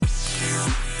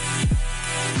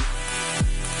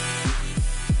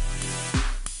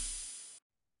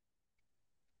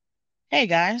Hey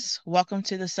guys, welcome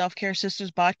to the Self Care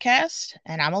Sisters podcast.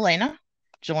 And I'm Elena,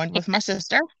 joined with my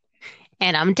sister.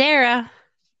 And I'm Dara.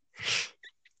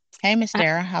 Hey, Miss Uh,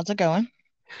 Dara, how's it going?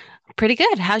 Pretty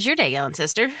good. How's your day going,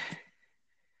 sister?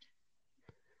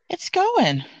 It's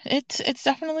going. It's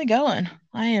definitely going.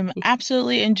 I am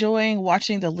absolutely enjoying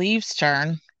watching the leaves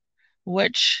turn,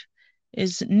 which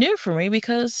is new for me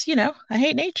because, I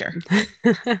hate nature.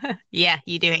 Yeah,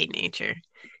 you do hate nature.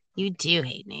 You do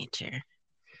hate nature.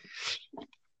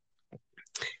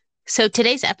 So,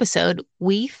 today's episode,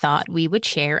 we thought we would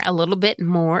share a little bit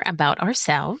more about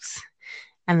ourselves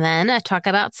and then talk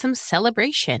about some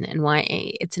celebration and why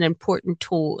it's an important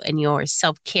tool in your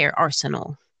self care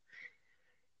arsenal.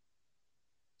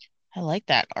 I like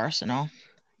that arsenal.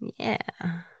 Yeah.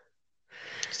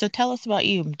 So tell us about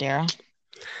you, Dara.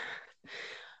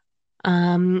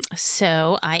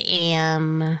 So I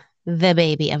am the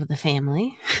baby of the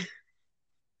family.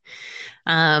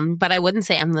 But I wouldn't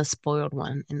say I'm the spoiled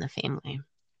one in the family.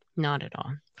 Not at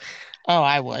all. Oh,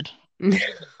 I would.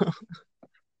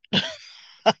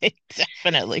 I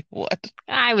definitely would.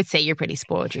 I would say you're pretty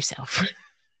spoiled yourself.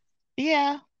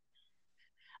 Yeah,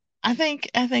 I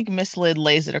think Miss Lid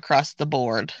lays it across the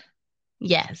board.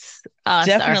 Yes,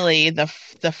 us are Definitely the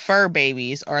fur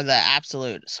babies are the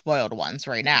absolute spoiled ones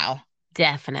right now.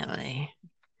 definitely.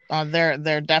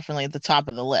 They're definitely at the top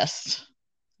of the list.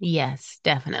 Yes,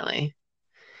 definitely.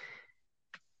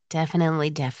 Definitely,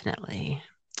 definitely.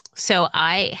 So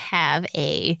I have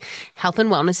a health and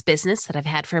wellness business that I've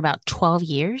had for about 12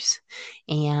 years.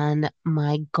 And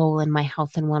my goal in my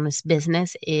health and wellness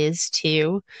business is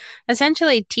to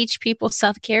essentially teach people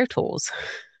self-care tools.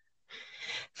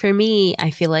 For me,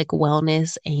 I feel like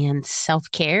wellness and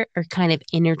self-care are kind of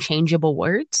interchangeable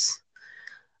words.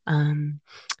 Um,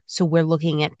 so we're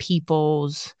looking at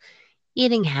people's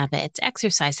eating habits,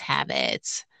 exercise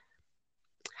habits,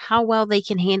 how well they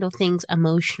can handle things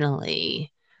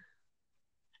emotionally,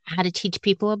 how to teach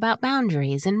people about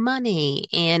boundaries and money,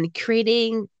 and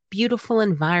creating beautiful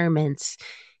environments.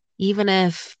 Even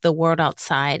if the world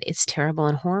outside is terrible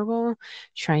and horrible,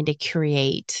 trying to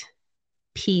create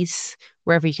peace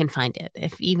wherever you can find it,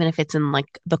 if even if it's in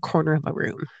like the corner of a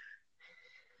room.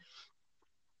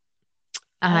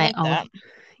 I I like oh that.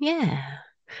 yeah.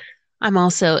 I'm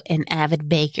also an avid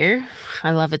baker.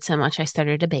 I love it so much I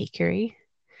started a bakery.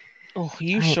 Oh,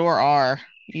 you I sure are.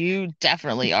 You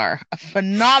definitely are a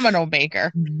phenomenal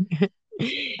baker. And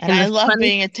and I the love funny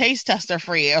being a taste tester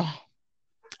for you.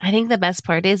 I think the best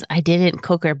part is I didn't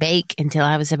cook or bake until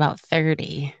I was about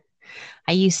 30.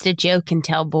 I used to joke and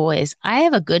tell boys, I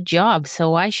have a good job, so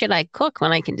why should I cook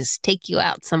when I can just take you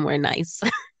out somewhere nice?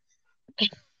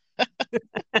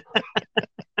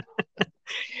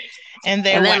 And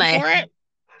they And then went I for it.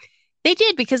 they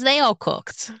did because they all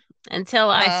cooked until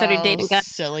I started Oh, dating guys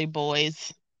silly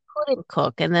boys. who didn't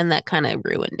cook, and then that kind of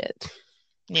ruined it.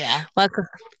 Yeah.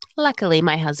 Luckily,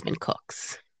 my husband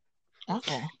cooks.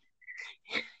 Oh,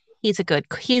 He's a good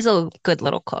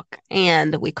little cook,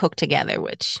 and we cook together,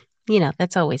 which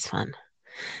that's always fun.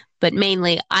 But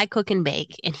mainly, I cook and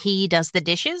bake, and he does the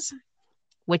dishes,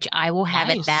 which I will have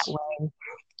it that nice. way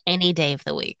any day of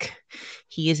the week.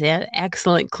 He is an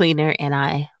excellent cleaner, and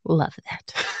I love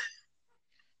that.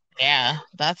 Yeah,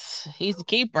 he's a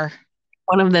keeper.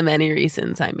 One of the many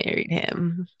reasons I married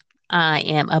him. I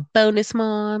am a bonus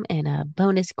mom and a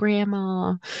bonus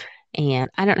grandma, and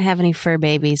I don't have any fur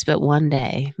babies, but one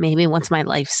day, maybe once my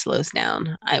life slows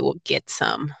down, I will get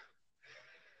some.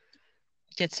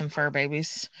 Get some fur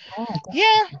babies. Oh,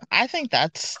 Yeah, I think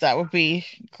that would be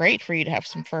great for you to have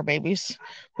some fur babies.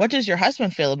 What does your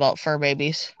husband feel about fur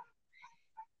babies?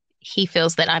 he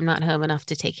feels that I'm not home enough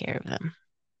to take care of them.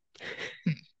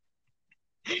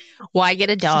 Why get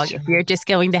a dog Such if you're just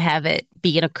going to have it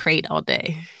be in a crate all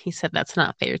day? He said that's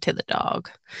not fair to the dog,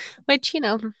 which,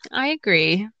 I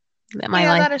agree that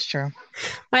Yeah, that is true.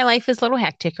 my life is a little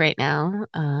hectic right now.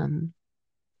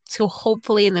 So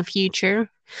hopefully in the future,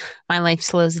 my life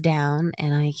slows down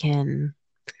and I can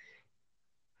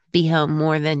be home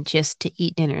more than just to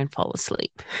eat dinner and fall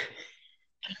asleep.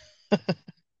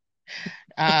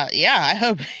 Yeah, I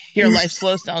hope your life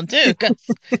slows down too,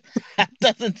 because that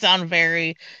doesn't sound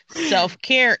very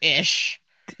self-care-ish.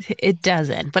 It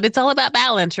doesn't, but it's all about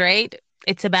balance, right?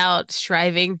 It's about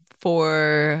striving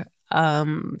for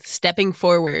stepping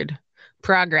forward,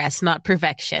 progress, not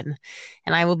perfection.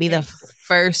 And I will be the Yeah,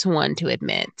 first one to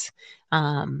admit,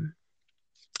 um,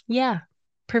 yeah,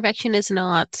 perfection is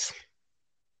not,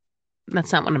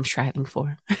 that's not what I'm striving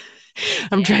for.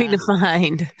 I'm trying yeah, to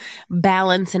find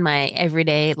balance in my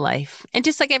everyday life. And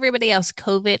just like everybody else,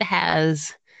 COVID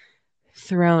has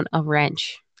thrown a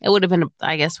wrench It would have been,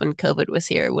 I guess, when COVID was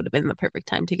here, it would have been the perfect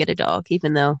time to get a dog,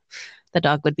 even though the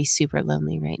dog would be super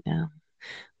lonely right now.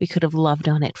 We could have loved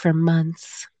on it for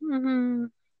months. Mhm.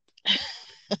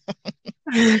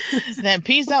 Then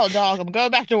peace out, dog. I'm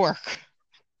going back to work.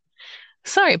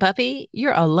 Sorry, puppy,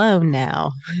 you're alone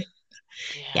now.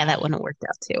 Yeah, Yeah, that wouldn't have worked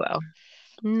out too well.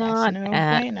 that's Not no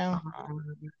at bueno. all.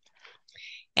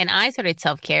 And I started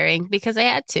self-caring because I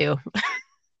had to.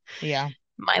 Yeah.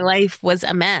 My life was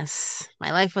a mess.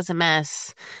 My life was a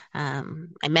mess.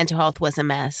 My mental health was a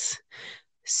mess.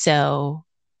 So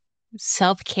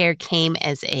self-care came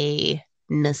as a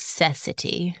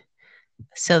necessity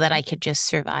so that I Mhm. could just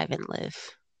survive and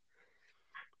live.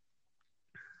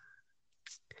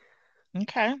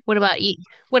 Okay. What about you?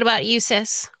 What about you,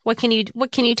 sis? What can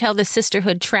you tell the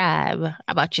sisterhood tribe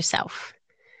about yourself?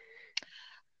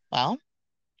 Well,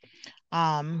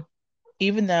 um,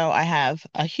 even though I have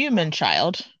a human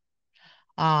child,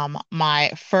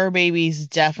 my fur babies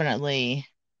definitely,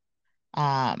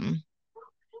 um,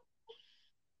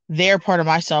 they're part of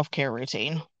my self-care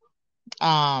routine.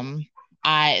 Um,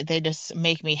 they just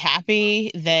make me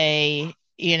happy.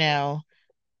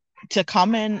 To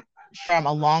come in from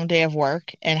a long day of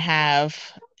work and have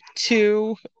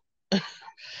two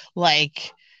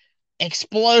like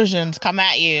explosions come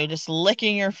at you, just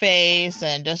licking your face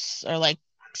and just are like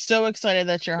so excited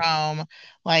that you're home.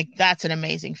 Like that's an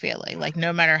amazing feeling. Like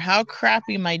no matter how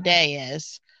crappy my day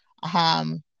is,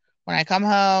 when I come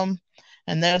home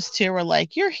and those two are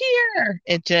like, "You're here,"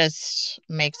 it just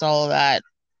makes all of that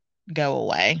go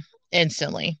away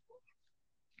instantly.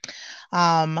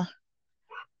 Um,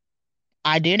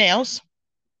 I do nails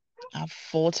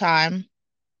full time,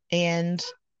 and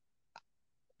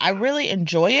I really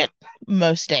enjoy it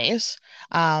most days.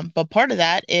 But part of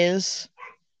that is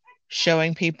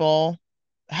showing people,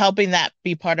 helping that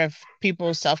be part of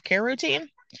people's self-care routine,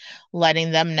 letting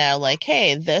them know, like,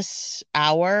 hey, this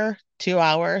hour, 2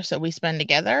 hours that we spend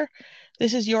together,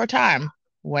 this is your time.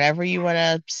 Whatever you want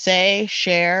to say,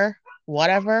 share,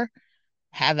 whatever,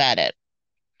 have at it.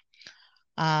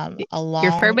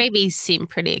 Your fur Along, babies seem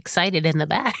pretty excited in the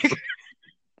back.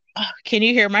 can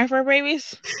you hear my fur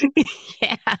babies?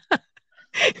 Yeah,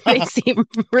 they seem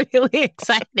really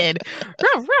excited.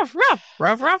 Ruff, ruff, ruff,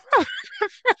 ruff, ruff, ruff.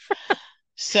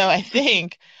 So I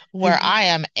think where I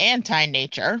am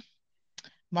anti-nature,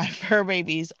 my fur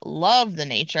babies love the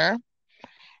nature.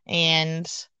 And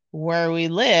where we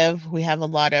live, we have a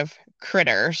lot of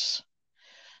critters.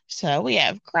 So we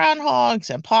have groundhogs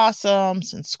and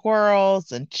possums and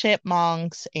squirrels and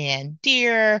chipmunks and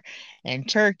deer and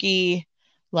turkey.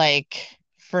 Like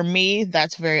for me,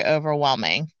 that's very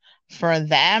overwhelming. For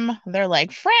them, they're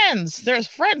like friends. There's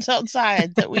friends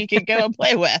outside that we can go and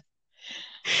play with.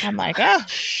 I'm like, oh,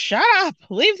 shut up.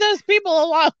 Leave those people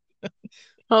alone.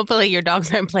 Hopefully, your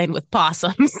dogs aren't playing with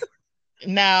possums.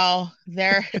 No,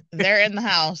 they're in the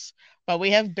house, but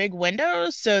we have big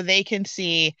windows so they can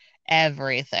see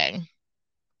everything.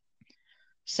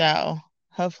 So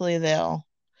hopefully they'll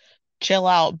chill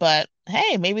out. But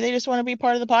hey, maybe they just want to be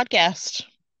part of the podcast.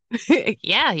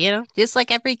 Yeah, just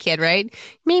like every kid, right?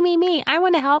 Me, me, me. I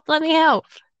want to help. Let me help.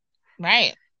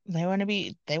 Right. They want to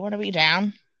be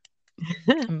down.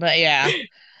 But yeah,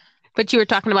 But you were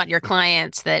talking about your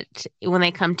clients that when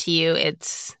they come to you,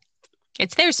 it's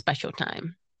their special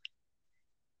time.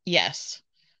 yes.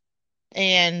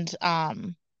 And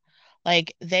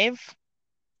like they've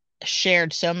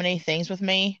shared so many things with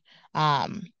me,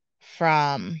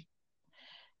 from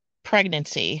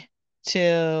pregnancy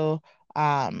to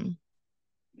um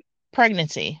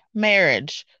pregnancy,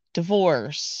 marriage,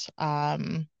 divorce,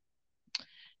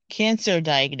 cancer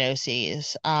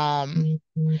diagnoses,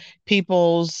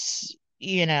 people's,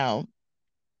 an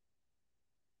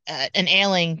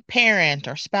ailing parent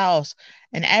or spouse,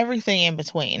 and everything in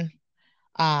between.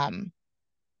 Um,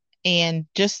 and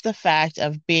just the fact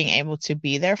of being able to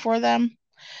be there for them.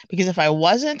 Because if I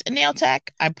wasn't a nail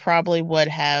tech, I probably would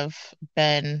have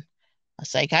been a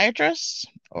psychiatrist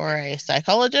or a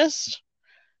psychologist,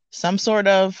 some sort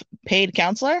of paid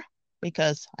counselor,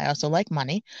 because I also like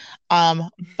money.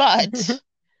 But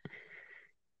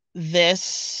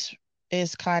this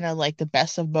is kind of like the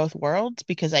best of both worlds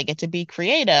because I get to be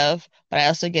creative, but I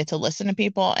also get to listen to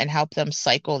people and help them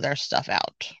cycle their stuff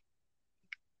out.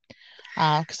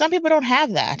 Because some people don't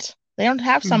have that. They don't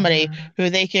have somebody No. who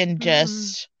they can Mm-mm.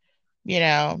 just,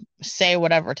 say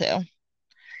whatever to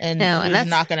and No, and who's that's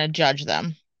not going to judge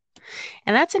them.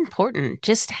 and that's important.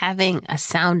 Just having a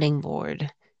sounding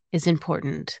board is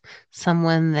important.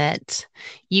 Someone that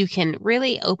you can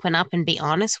really open up and be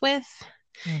honest with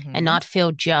and Hmm. not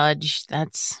feel judged.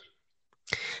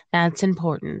 That's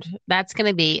important. That's going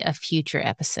to be a future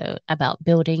episode about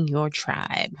building your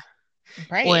tribe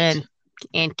Right. when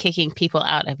and kicking people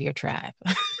out of your tribe.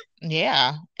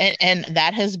 Yeah. And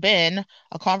that has been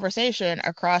a conversation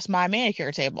across my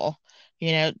manicure table.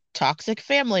 Toxic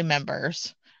family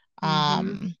members, Hmm.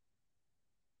 um,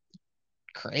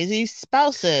 crazy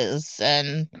spouses,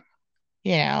 and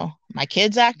my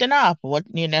kids acting up. What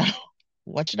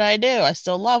should I do? I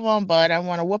still love them, but I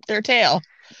want to whoop their tail.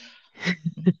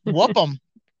 Whoop them.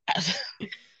 But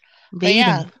Beat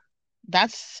yeah, them.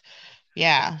 that's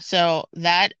yeah. So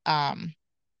that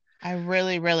I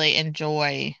really, really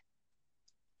enjoy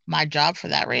my job for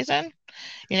that reason.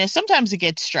 Sometimes it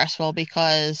gets stressful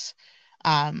because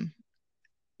um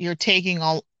you're taking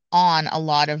on a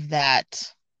lot of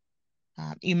that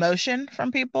emotion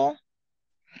from people.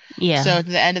 So Yeah. at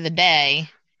the end of the day,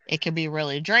 it can be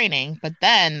really draining. But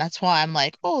then that's why I'm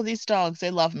like, oh, these dogs,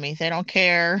 they love me. They don't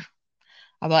care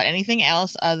about anything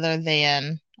else other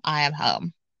than I am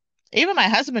home. Even my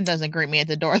husband doesn't greet me at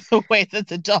the door the way that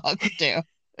the dogs do.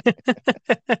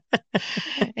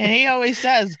 And he always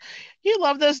says, you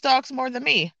love those dogs more than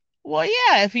me. Well,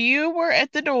 yeah, if you were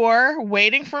at the door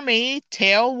waiting for me,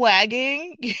 tail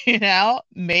wagging,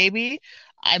 maybe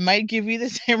I might give you the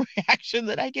same reaction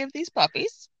that I give these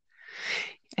puppies.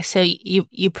 So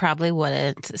you probably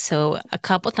wouldn't. So a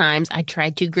couple times I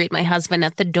tried to greet my husband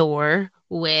at the door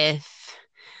with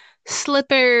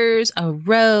slippers, a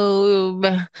robe,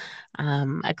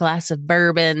 a glass of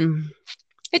bourbon.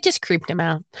 It just creeped him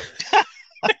out.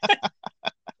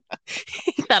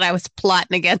 He thought I was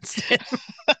plotting against him.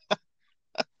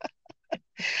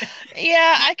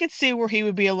 Yeah, I could see where he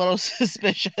would be a little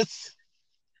suspicious.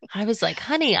 I was like,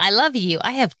 honey, I love you.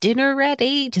 I have dinner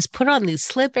ready. Just put on these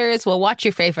slippers. We'll watch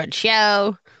your favorite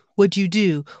show. What'd you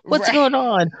do? What's Right. going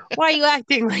on? Why are you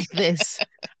acting like this?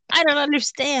 I don't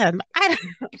understand. I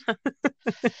don't.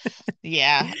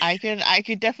 Yeah, I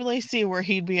could definitely see where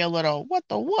he'd be a little, what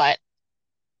the what?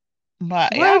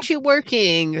 But Why yeah, aren't you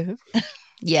working?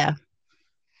 Yeah.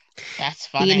 that's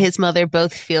He and funny. his mother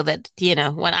both feel that,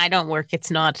 when I don't work, it's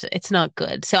not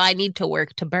good. So I need to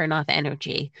work to burn off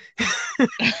energy.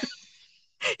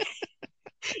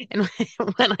 And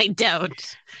when I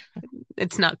don't,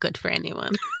 it's not good for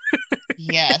anyone. I,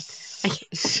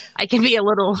 Yes. I can be a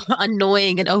little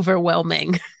annoying and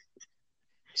overwhelming.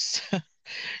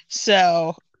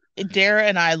 So, Dara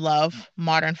and I love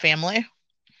Modern Family.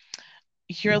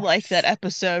 You're like that Yes.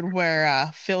 episode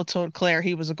where Phil told Claire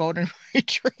he was a golden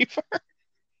retriever,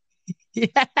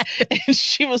 Yeah. and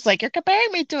she was like, "You're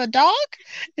comparing me to a dog?"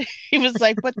 He was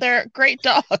like, "But they're great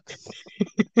dogs,"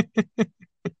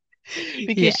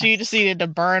 because Yeah. she just needed to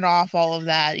burn off all of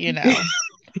that,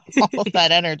 all of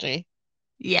that energy.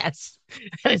 Yes.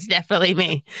 That is definitely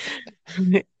me.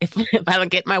 If I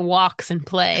don't get my walks and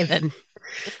play, then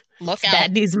Look it's out.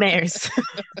 bad news mares.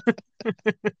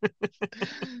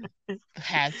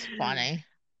 That's funny.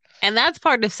 And that's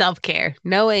part of self-care,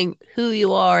 knowing who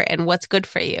you are and what's good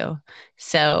for you.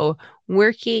 So,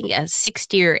 working a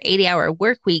 60 or 80-hour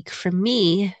work week for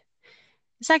me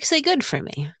is actually good for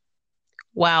me.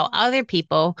 While other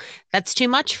people, that's too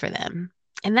much for them.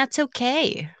 And that's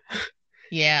okay.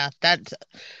 Yeah, that's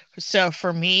so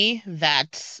for me,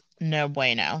 that's no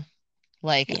bueno.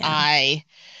 Like Yeah. I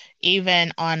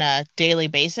even on a daily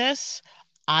basis,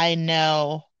 I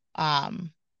know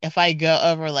if I go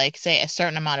over like say a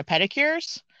certain amount of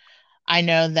pedicures, I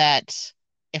know that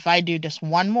if I do just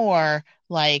one more,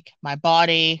 like my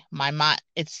body, my mind,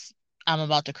 I'm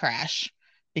about to crash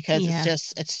because Yeah.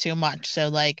 it's too much. So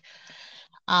like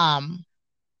um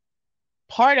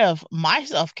part of my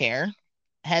self-care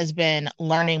has been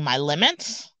learning my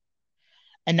limits,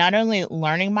 and not only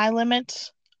learning my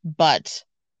limits, but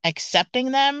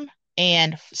accepting them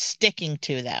and sticking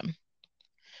to them.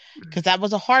 Because that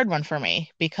was a hard one for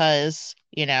me because,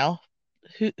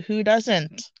 who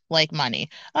doesn't like money?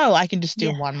 Oh, I can just do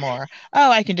Yeah. one more.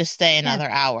 Oh, I can just stay Yeah. another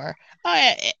hour. Oh,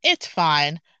 yeah, it's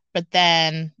fine. But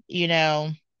then,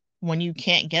 when you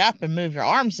can't get up and move your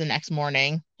arms the next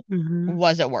morning, Hmm.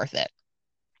 was it worth it?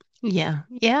 Yeah.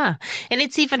 Yeah. And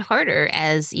it's even harder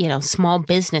as, small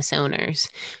business owners.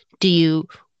 Do you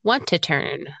want to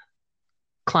turn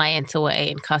clients away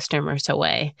and customers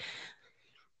away?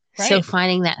 So Right.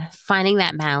 finding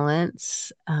that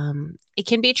balance, it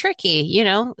can be tricky,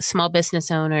 small business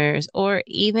owners, or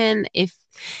even if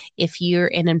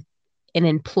you're an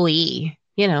employee,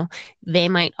 they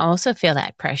might also feel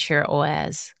that pressure, or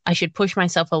as I should push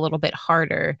myself a little bit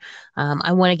harder.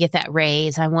 I want to get that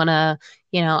raise. I want to,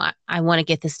 I want to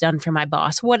get this done for my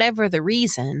boss, whatever the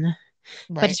reason.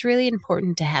 But Right. it's really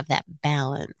important to have that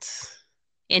balance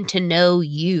and to know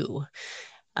you.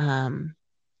 Um,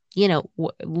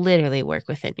 literally work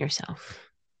within yourself.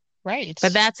 But Right.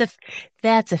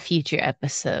 that's a future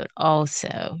episode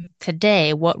also.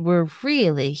 Today, what we're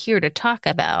really here to talk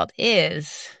about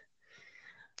is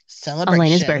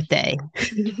Elena's Celebration. birthday.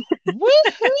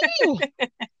 Woohoo!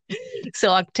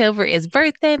 So October is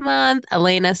birthday month.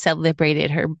 Elena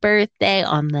celebrated her birthday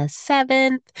on the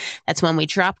 7th. That's when we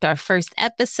dropped our first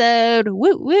episode.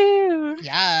 Woo woo.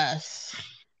 Yes.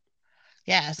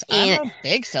 Yes, I'm And a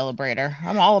big celebrator.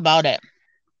 I'm all about it.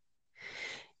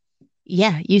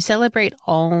 yeah, you celebrate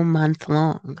all month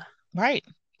long. Right.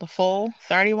 The full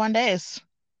 31 days.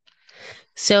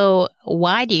 So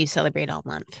why do you celebrate all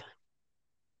month?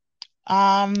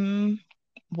 Um,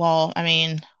 well, I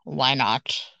mean, why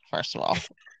not? First of all,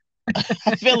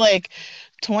 I feel like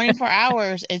 24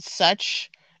 hours, it's such,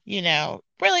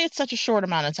 really it's such a short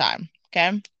amount of time.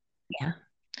 Okay. Yeah.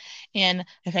 And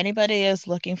if anybody is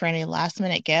looking for any last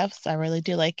minute gifts, I really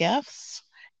do like gifts.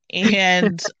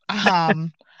 And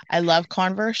I love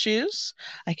Converse shoes.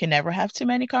 I can never have too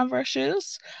many Converse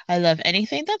shoes. I love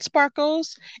anything that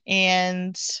sparkles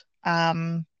and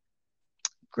um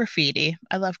graffiti.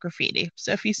 I love graffiti.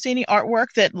 So if you see any artwork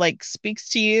that like speaks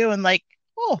to you and like,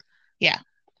 oh, yeah,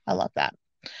 I love that.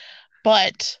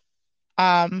 But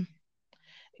um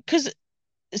because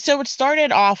so it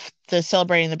started off the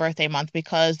celebrating the birthday month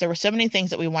because there were so many things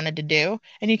that we wanted to do,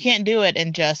 and you can't do it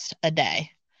in just a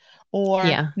day, or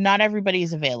Yeah. not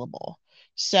everybody's available.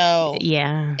 So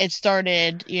Yeah. it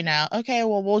started, okay,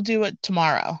 well, we'll do it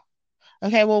tomorrow.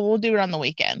 Okay, well, we'll do it on the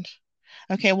weekend.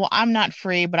 Okay, well, I'm not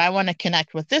free, but I want to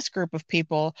connect with this group of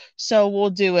people, so we'll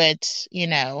do it,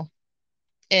 in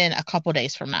a couple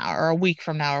days from now, or a week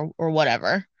from now, or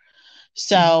whatever. Hmm.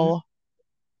 So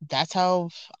that's how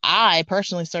I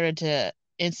personally started to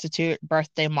institute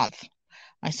birthday month.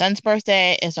 My son's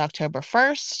birthday is October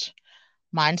 1st.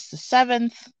 Mine's the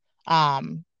 7th.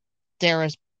 Um,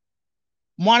 Dara's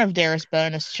one of Dara's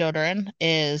bonus children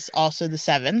is also the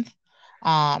 7th.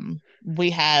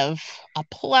 We have a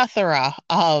plethora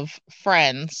of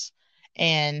friends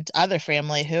and other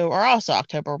family who are also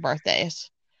October birthdays.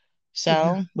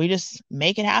 Yeah. So we just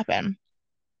make it happen.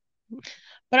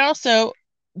 But also,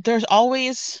 there's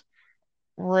always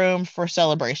room for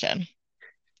celebration,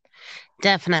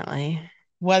 Definitely.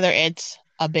 whether it's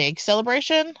a big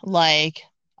celebration like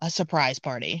a surprise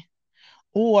party,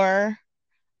 or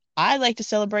I like to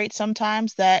celebrate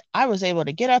sometimes that I was able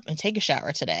to get up and take a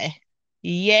shower today.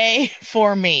 Yay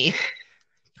for me.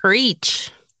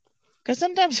 Preach. Because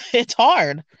sometimes it's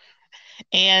hard.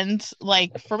 And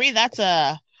like for me, that's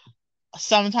a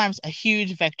sometimes a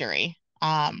huge victory.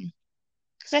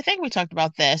 Because I think we talked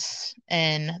about this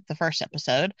in the first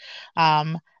episode,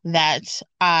 that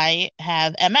I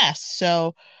have MS.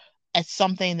 So it's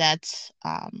something that's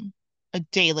a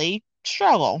daily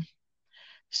struggle.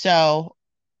 So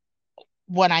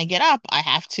when I get up, I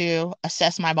have to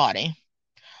assess my body.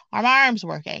 Are my arms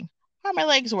working? Are my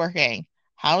legs working?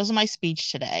 How is my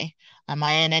speech today? Am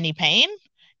I in any pain?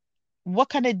 What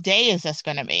kind of day is this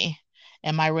going to be?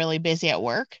 Am I really busy at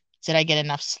work? Did I get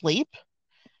enough sleep?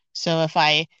 So if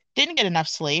I didn't get enough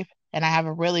sleep and I have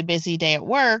a really busy day at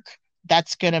work,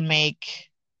 that's going to make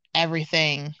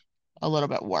everything a little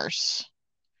bit worse.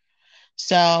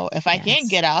 So if I can't Yes.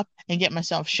 get up and get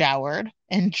myself showered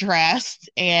and dressed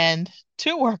and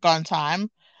to work on time,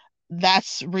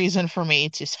 that's reason for me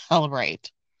to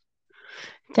celebrate.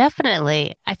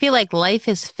 Definitely. I feel like life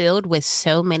is filled with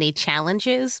so many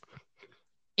challenges.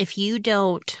 If you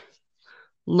don't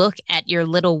look at your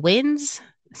little wins,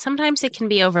 sometimes it can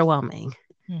be overwhelming.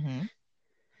 Hmm.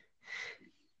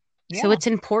 So Yeah. it's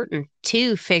important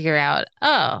to figure out,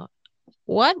 oh,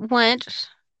 what went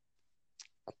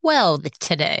well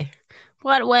today?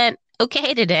 What went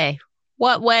okay today?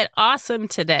 What went awesome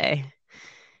today?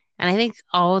 And I think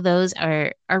all of those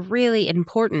are really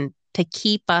important to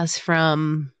keep us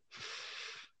from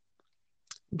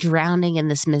drowning in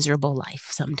this miserable life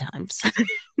sometimes.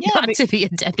 Yeah, Not but to be a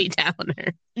Debbie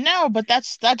Downer. no, but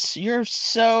that's you're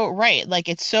so right. Like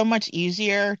it's so much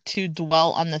easier to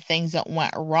dwell on the things that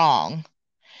went wrong.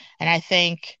 And I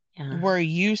think Yeah. we're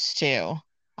used to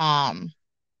um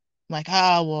like,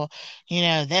 oh,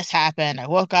 well, this happened. I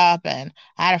woke up and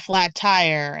I had a flat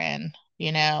tire and, I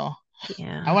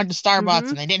Yeah. went to Starbucks Hmm.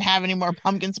 and they didn't have any more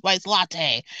pumpkin spice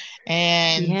latte.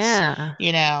 And, Yeah.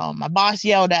 my boss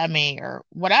yelled at me or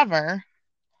whatever.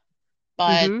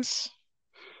 Hmm. But,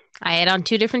 I had on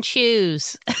two different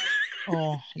shoes.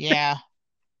 oh, yeah.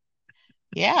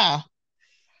 Yeah.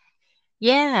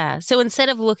 Yeah. So instead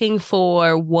of looking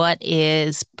for what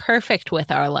is perfect with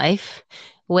our life,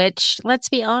 which let's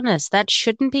be honest, that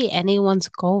shouldn't be anyone's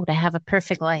goal to have a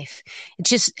perfect life.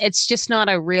 It's just not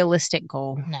a realistic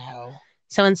goal. No.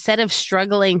 So instead of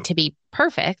struggling to be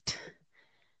perfect,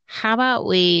 how about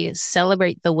we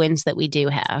celebrate the wins that we do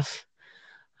have?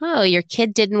 Oh, your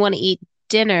kid didn't want to eat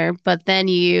dinner, but then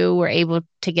you were able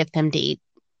to get them to eat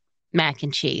mac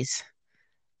and cheese.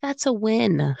 That's a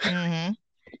win. Hmm.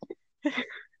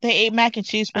 They ate mac and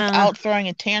cheese Uh, without throwing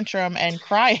a tantrum and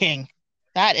crying.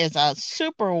 That is a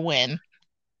super win.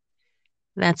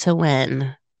 that's a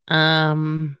win.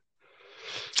 Um,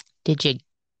 did you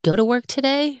go to work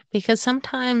today? Because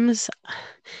sometimes,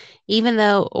 even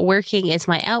though working is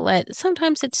my outlet,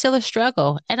 sometimes it's still a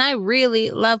struggle. And I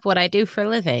really love what I do for a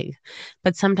living,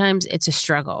 but sometimes it's a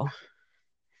struggle.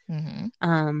 Hmm.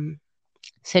 Um,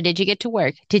 so did you get to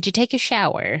work? Did you take a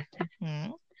shower?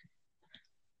 Hmm.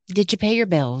 Did you pay your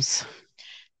bills?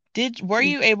 Were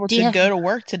you able Do to you have, go to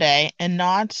work today and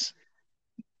not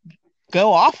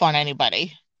go off on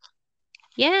anybody?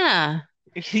 yeah,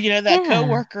 That yeah,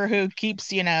 coworker who keeps,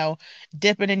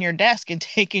 dipping in your desk and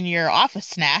taking your office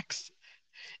snacks.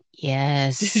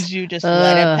 yes. Did you just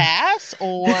let it Uh, pass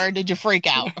or did you freak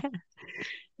out?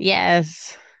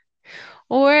 yes.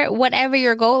 Or whatever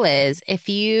your goal is. If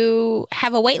you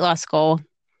have a weight loss goal,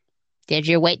 did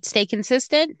your weight stay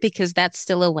consistent? Because that's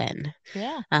still a win.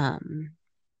 Yeah. Um,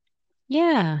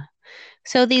 yeah.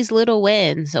 So these little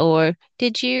wins, or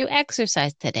did you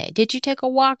exercise today? Did you take a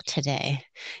walk today?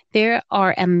 There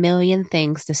are a million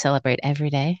things to celebrate every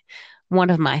day. One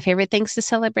of my favorite things to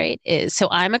celebrate is so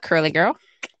I'm a curly girl.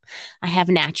 I have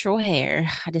natural hair.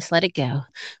 I just let it go.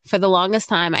 For the longest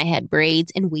time, I had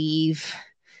braids and weave,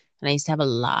 and I used to have a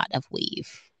lot of weave.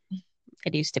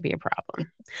 It used to be a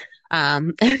problem,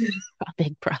 a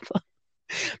big problem.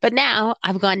 But now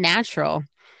I've gone natural.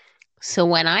 So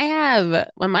when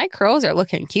my curls are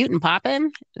looking cute and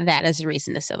popping, that is a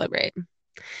reason to celebrate.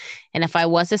 And if I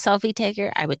was a selfie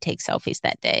taker, I would take selfies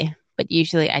that day. But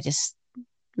usually I just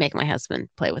make my husband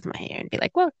play with my hair and be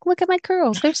like, "Well, look at my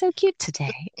curls. They're so cute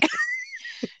today."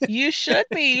 You should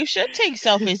be. You should take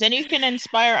selfies and you can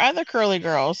inspire other curly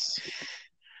girls.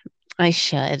 I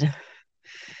should.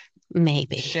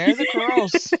 Maybe. Share the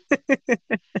curls.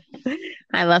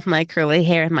 I love my curly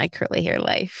hair and my curly hair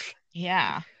life.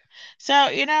 Yeah. So,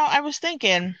 I was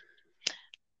thinking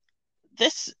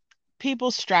this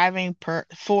people striving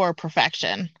for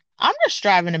perfection. I'm just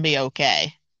striving to be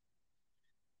okay.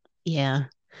 Yeah.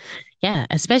 Yeah.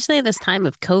 Especially at this time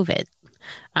of COVID.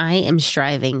 I am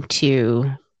striving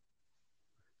to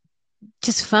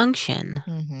just function.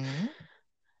 Hmm.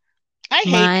 I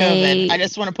hate COVID. My I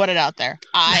just want to put it out there.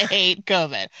 I hate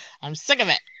COVID. I'm sick of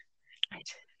it.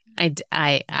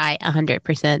 I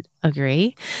 100%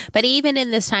 agree. But even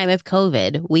in this time of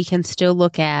COVID, we can still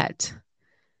look at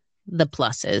the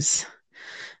pluses.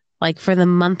 Like for the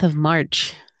month of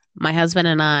March, my husband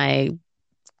and I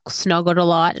snuggled a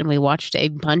lot and we watched a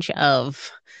bunch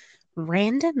of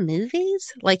random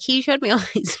movies. Like he showed me all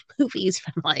these movies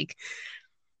from like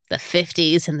the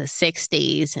 50s and the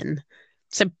 60s. And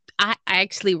so I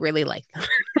actually really like them.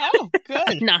 Oh,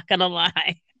 I'm good. not gonna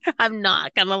lie. I'm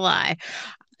not gonna lie.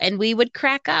 And we would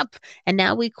crack up. And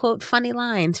now we quote funny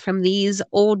lines from these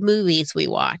old movies we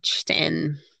watched.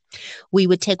 And we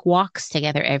would take walks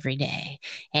together every day.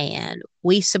 And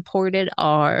we supported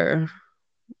our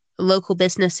local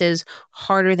businesses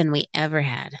harder than we ever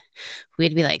had.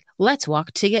 We'd be like, let's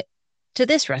walk to get to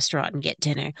this restaurant and get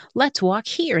dinner. Let's walk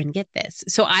here and get this.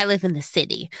 So I live in the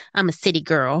city. I'm a city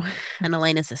girl, and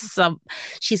Elena's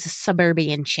she's a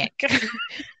suburban chick.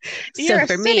 You're So a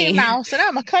for city me, mouse and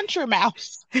I'm a country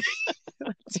mouse.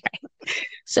 that's right.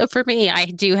 So for me, I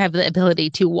do have the ability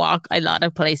to walk a lot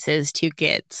of places to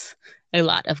get a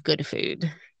lot of good food.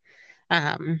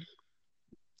 Um,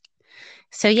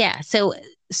 So yeah, so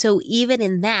even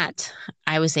in that,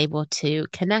 I was able to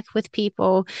connect with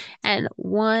people. And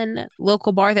one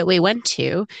local bar that we went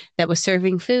to that was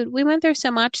serving food, we went there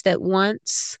so much that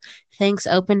once things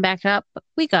opened back up,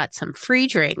 we got some free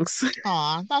drinks.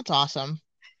 Aw, that's awesome.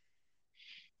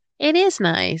 It is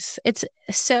nice. It's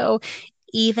so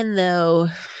even though,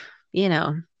 you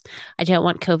know, I don't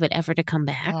want COVID ever to come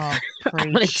back. Oh, I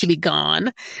want it to preach. be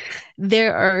gone.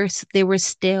 There were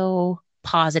still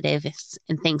positives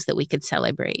and things that we could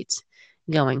celebrate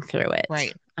going through it.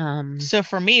 Right. So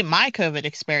for me, my COVID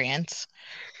experience,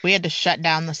 we had to shut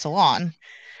down the salon.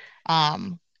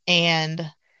 Um,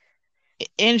 and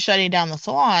in shutting down the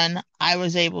salon, I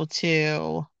was able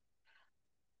to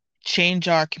change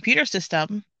our computer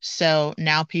system so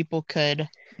now people could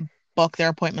book their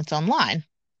appointments online.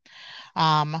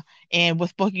 Um, and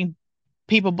with booking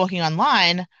people booking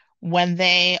online, when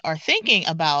they are thinking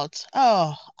about,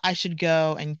 oh, I should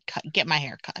go and get my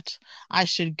hair cut. I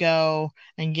should go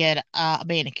and get a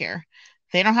manicure.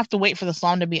 They don't have to wait for the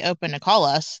salon to be open to call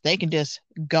us. They can just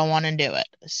go on and do it.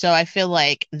 So I feel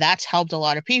like that's helped a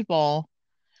lot of people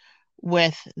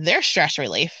with their stress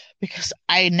relief because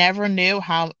I never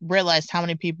realized how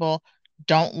many people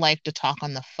don't like to talk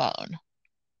on the phone.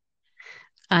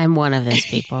 I'm one of those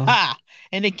people. Yeah.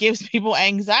 And it gives people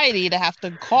anxiety to have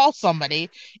to call somebody,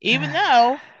 even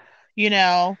though, you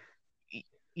know,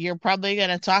 you're probably going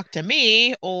to talk to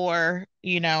me or,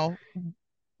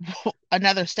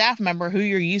 another staff member who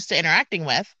you're used to interacting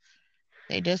with.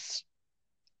 They just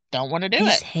don't want to I do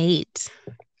just it. hate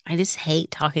I just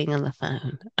hate talking on the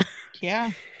phone.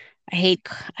 Yeah. I hate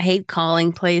I hate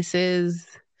calling places.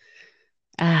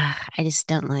 I just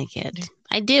don't like it.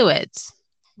 I do it,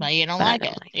 But you don't but I like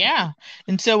don't it. like it. Yeah.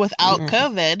 And so without No.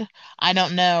 COVID, I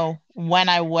don't know when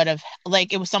I would have,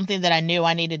 like, it was something that I knew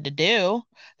I needed to do,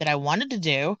 that I wanted to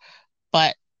do,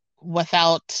 but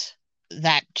without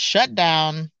that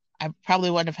shutdown, I probably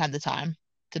wouldn't have had the time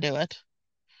to do it.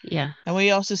 Yeah. And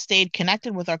we also stayed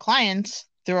connected with our clients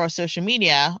through our social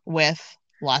media with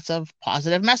lots of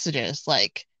positive messages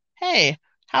like, hey,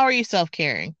 how are you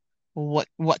self-caring? What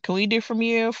can we do from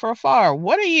you for afar?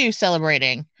 What are you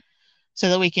celebrating? So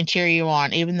that we can cheer you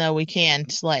on, even though we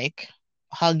can't like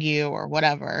hug you or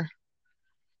whatever.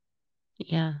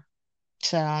 Yeah.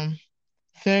 So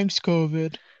thanks,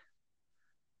 COVID.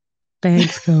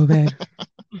 Thanks, COVID.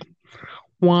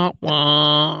 Wah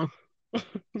wah.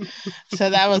 So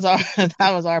that was our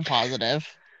that was our positive.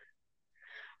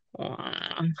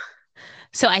 Wah.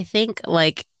 So I think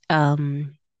like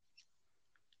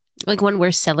when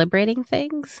we're celebrating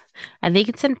things, I think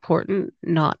it's important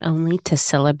not only to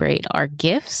celebrate our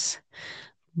gifts,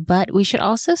 but we should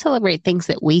also celebrate things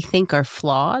that we think are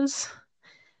flaws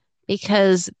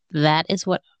because that is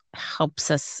what helps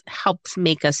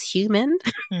make us human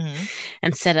Hmm.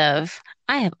 instead of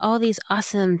I have all these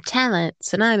awesome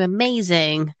talents and I'm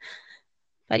amazing.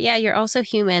 But yeah, you're also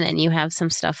human and you have some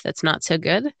stuff that's not so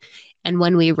good. And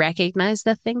when we recognize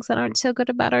the things that aren't so good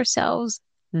about ourselves,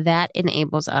 that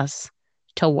enables us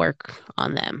to work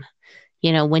on them.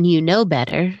 When you know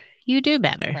better, you do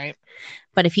better. Right.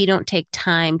 But if you don't take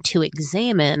time to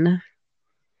examine,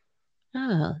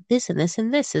 oh, this and this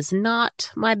and this is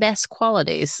not my best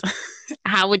qualities,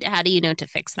 how do you know to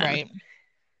fix them? Right.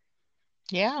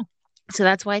 Yeah. So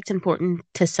that's why it's important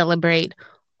to celebrate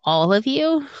all of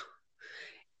you,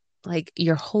 like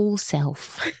your whole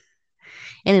self.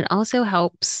 And it also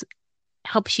helps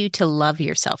you to love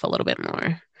yourself a little bit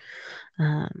more.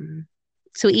 Um,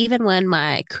 so even when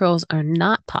my curls are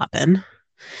not popping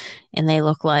and they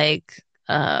look like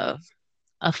a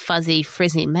fuzzy,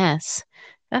 frizzy mess,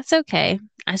 that's okay.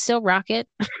 I still rock it.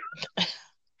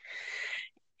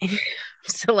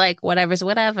 So, like, whatever's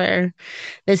whatever.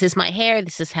 This is my hair.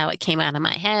 This is how it came out of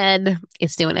my head.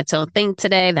 It's doing its own thing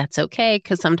today. That's okay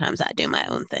because sometimes I do my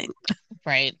own thing.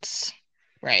 Right.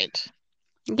 Right.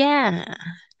 Yeah.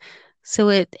 So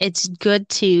it's good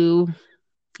to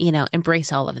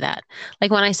embrace all of that.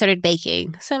 Like when I started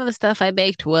baking, some of the stuff I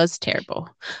baked was terrible.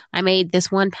 I made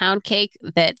this 1 pound cake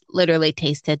that literally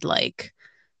tasted like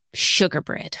sugar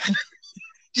bread,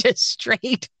 just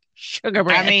straight sugar I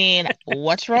bread. mean,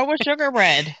 what's wrong with sugar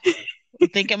bread? I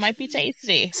think it might be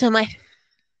tasty. So my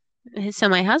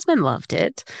husband loved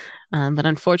it, but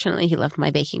unfortunately he loved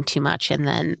my baking too much, and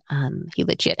then he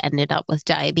legit ended up with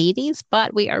diabetes.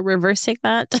 But we are reversing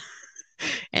that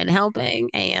and helping,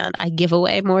 and I give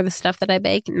away more of the stuff that I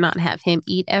bake, and not have him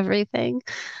eat everything.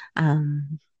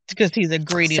 Um, Because he's a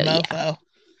greedy so yeah, mofo.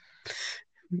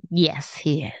 yes,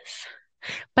 he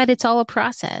is. But it's all a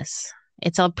process.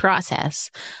 It's a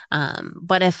process.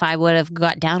 But if I would have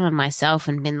got down on myself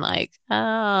and been like,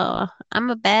 "Oh, I'm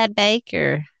a bad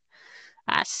baker.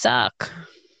 I suck."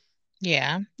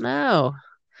 Yeah. No,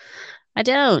 I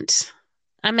don't.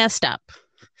 I messed up.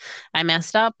 I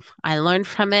messed up. I learned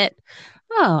from it.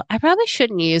 Oh, I probably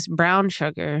shouldn't use brown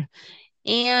sugar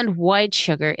and white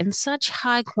sugar in such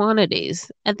high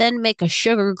quantities and then make a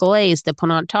sugar glaze to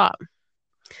put on top.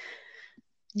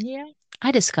 Yeah.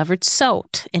 I discovered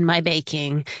salt in my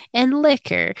baking and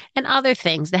liquor and other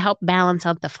things to help balance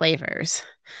out the flavors.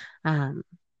 Um,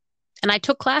 and I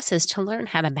took classes to learn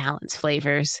how to balance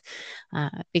flavors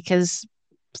because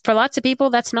for lots of people,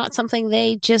 that's not something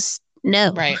they just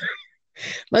know. Right.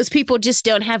 Most people just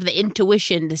don't have the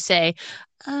intuition to say,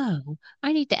 oh,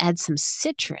 I need to add some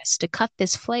citrus to cut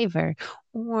this flavor.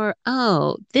 Or,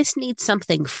 oh, this needs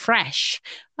something fresh.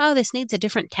 Oh, this needs a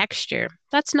different texture.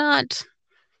 That's not,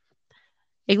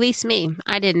 at least me.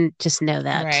 I didn't just know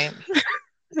that.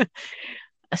 Right.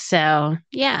 So,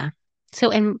 yeah.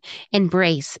 So,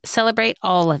 embrace, celebrate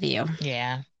all of you.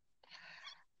 Yeah.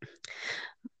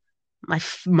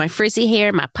 My frizzy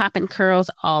hair, my popping curls,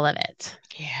 all of it.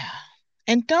 Yeah.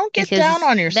 And don't get down Because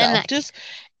on then yourself. that, Just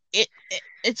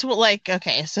it's like,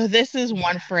 okay, so this is yeah,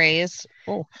 one phrase.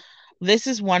 Oh, this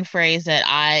is one phrase that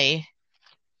I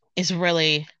is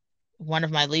really one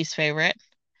of my least favorite.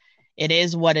 It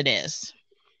is what it is,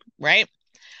 right?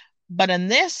 But in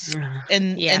this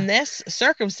in yeah, this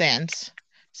circumstance,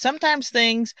 sometimes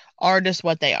things are just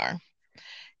what they are.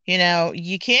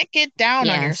 You can't get down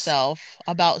on yes, yourself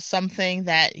about something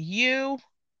that you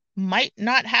might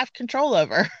not have control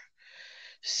over.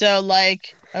 So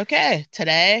like, okay,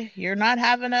 today you're not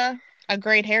having a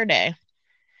great hair day.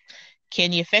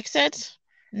 Can you fix it?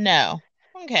 No.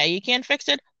 Okay, you can't fix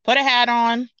it. Put a hat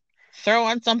on, throw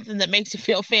on something that makes you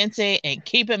feel fancy, and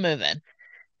keep it moving.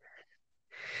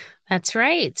 that's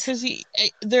right. Because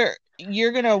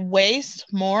you're gonna waste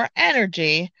more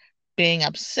energy being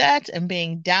upset and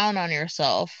being down on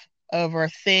yourself over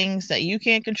things that you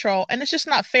can't control, and it's just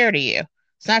not fair to you.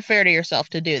 It's not fair to yourself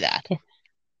to do that.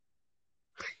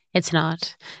 It's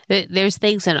not. There's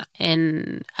things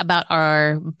in about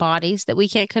our bodies that we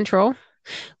can't control.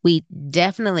 We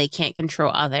definitely can't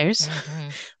control others. Hmm.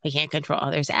 We can't control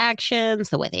others' actions,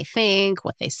 the way they think,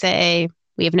 what they say.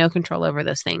 We have no control over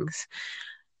those things.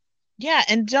 Yeah,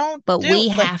 and don't But do we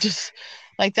like have, just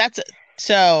like that's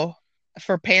so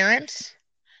for parents,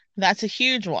 that's a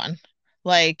huge one.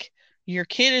 Like your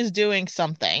kid is doing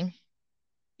something,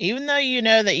 even though you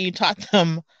know that you taught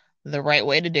them the right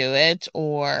way to do it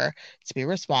or to be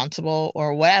responsible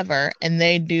or whatever, and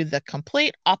they do the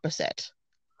complete opposite.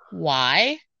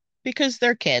 Why? Because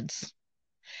they're kids.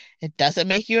 It doesn't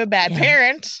make you a bad yeah.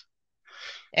 parent.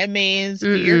 It means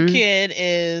your Mm-mm. kid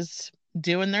is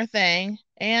doing their thing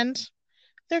and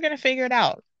they're going to figure it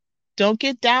out. Don't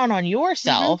get down on Hmm.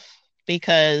 yourself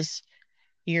because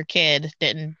your kid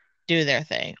didn't do their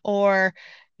thing or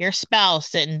your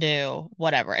spouse didn't do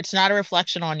whatever. It's not a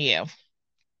reflection on you.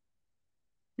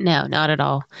 No, not at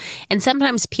all. And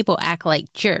sometimes people act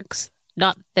like jerks.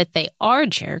 Not that they are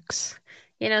jerks.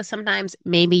 Sometimes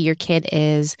maybe your kid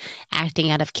is acting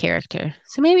out of character.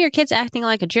 So maybe your kid's acting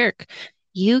like a jerk.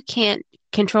 You can't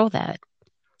control that.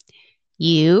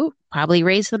 You probably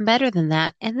raised them better than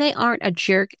that, and they aren't a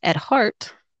jerk at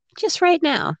heart. Just right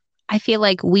now, I feel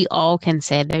like we all can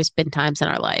say there's been times in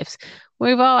our lives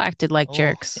where we've all acted like Oh,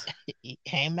 jerks.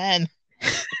 amen.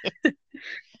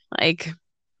 Like,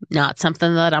 not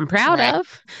something that I'm proud Right.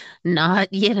 of, not,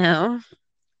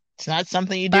 It's not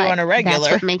something you do but on a that's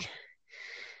regular. what makes,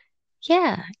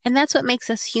 yeah, and that's what makes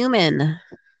us human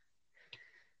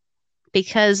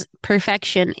because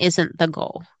perfection isn't the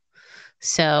goal.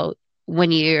 So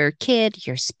when your kid,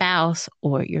 your spouse,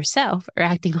 or yourself are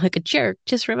acting like a jerk,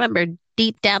 just remember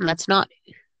deep down that's not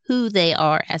who they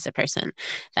are as a person.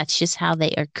 That's just how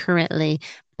they are currently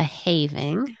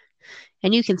behaving.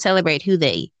 And you can celebrate who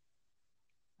they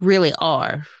really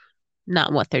are,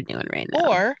 not what they're doing right now.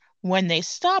 Or when they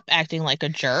stop acting like a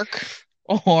jerk,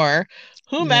 or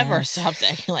whomever Yes, stops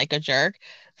acting like a jerk,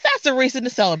 that's a reason to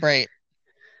celebrate.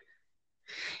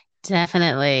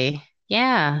 definitely.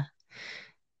 Yeah.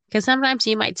 Because sometimes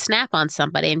you might snap on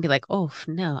somebody and be like, oh,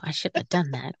 no, I shouldn't have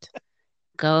done that.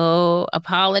 Go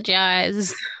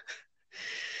apologize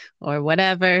or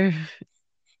whatever.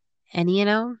 And,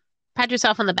 pat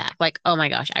yourself on the back. Like, oh my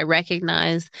gosh, I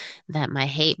recognize that my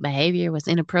hate behavior was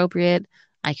inappropriate.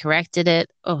 I corrected it.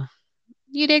 Oh,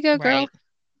 you did good, girl. Right.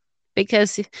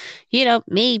 Because,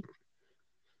 me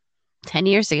 10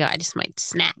 years ago, I just might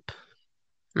snap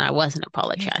and I wasn't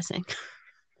apologizing.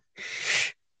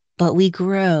 But we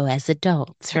grow as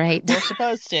adults, right? We're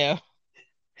supposed to.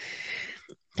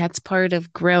 That's part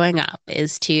of growing up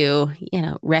is to,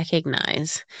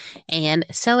 recognize and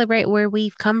celebrate where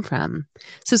we've come from.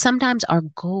 So sometimes our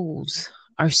goals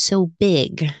are so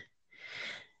big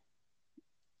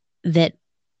that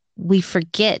we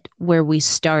forget where we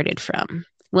started from.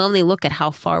 We only look at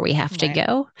how far we have to Right.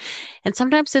 go. And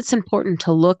sometimes it's important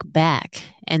to look back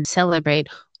and celebrate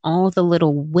all the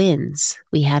little wins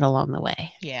we had along the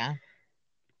way, Yeah.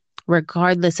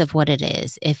 regardless of what it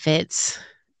is. If it's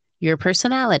your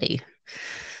personality,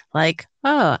 like,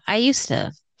 oh, I used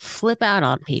to flip out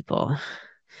on people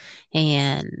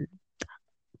and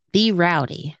be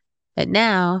rowdy, but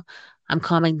now I'm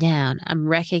calming down. I'm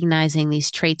recognizing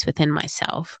these traits within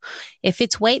myself. If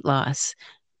it's weight loss,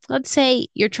 let's say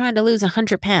you're trying to lose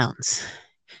 100 pounds.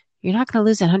 You're not going to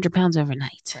lose 100 pounds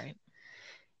overnight. Right.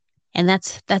 And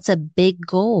that's a big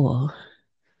goal.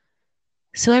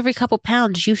 So every couple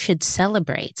pounds you should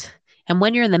celebrate And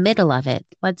when you're in the middle of it,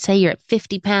 let's say you're at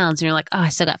 50 pounds and you're like, oh, I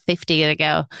still got 50 to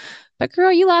go. But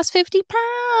girl, you lost 50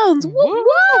 pounds. Woo Woo!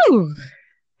 woo.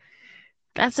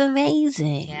 That's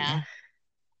amazing. Yeah.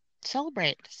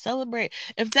 Celebrate, celebrate.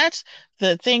 If that's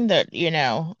the thing that,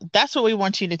 that's what we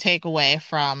want you to take away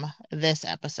from this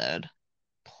episode.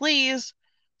 Please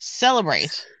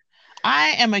celebrate.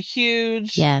 I am a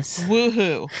huge Yes.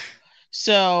 woohoo.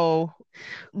 So,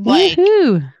 like,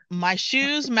 Woohoo. my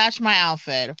shoes match my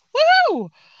outfit. Woo!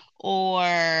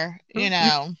 Or,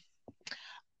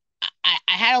 I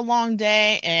had a long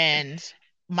day and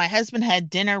my husband had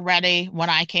dinner ready when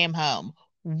I came home.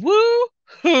 Woo-hoo!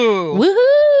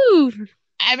 Woohoo.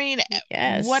 I mean,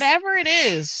 Yes. whatever it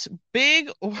is, big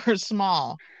or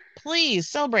small, please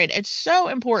celebrate. It's so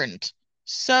important.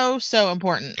 So, so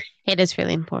important. It is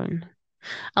really important.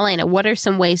 Elena, what are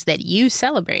some ways that you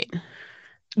celebrate?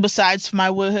 Besides my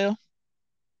woohoo.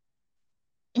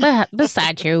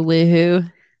 Besides your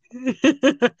woohoo.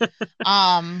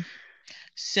 Um,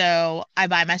 so I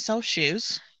buy myself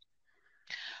shoes.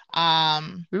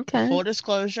 Okay. Full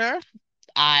disclosure,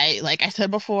 like I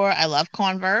said before, I love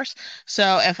Converse.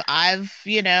 So if I've,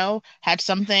 had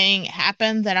something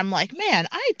happen that I'm like, man,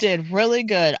 I did really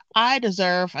good. I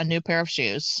deserve a new pair of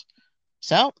shoes.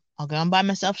 So I'll go and buy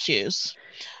myself shoes.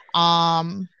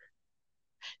 Um,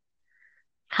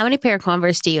 How many pair of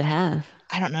Converse do you have?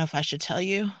 I don't know if I should tell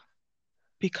you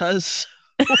because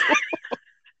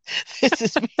this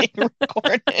is being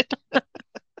recorded.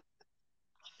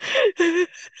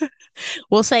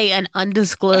 We'll say an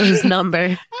undisclosed number.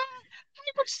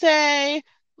 I would say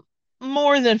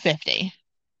more than 50.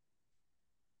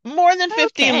 More than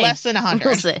 50, Okay. less than We'll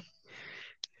 100. say.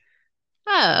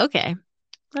 Oh, okay.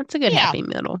 That's a good Yeah. happy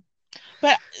middle.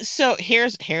 But so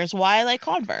here's why I like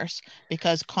Converse,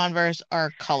 because Converse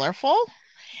are colorful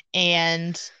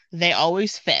and they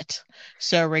always fit.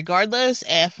 So regardless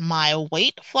if my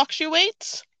weight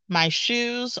fluctuates, my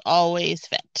shoes always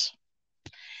fit.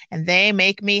 And they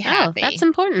make me Oh, that's happy. They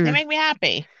important. make me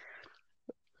happy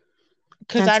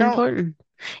because I That's don't important.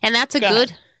 And that's a go ahead.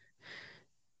 good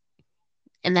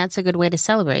and that's a good way to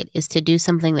celebrate is to do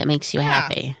something that makes you Yeah,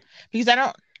 happy. because I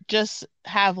don't just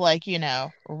have like,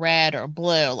 red or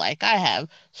blue. Like I have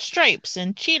stripes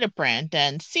and cheetah print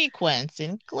and sequins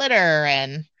and glitter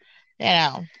and, you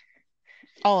know,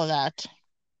 all of that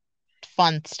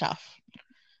fun stuff.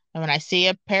 And when I see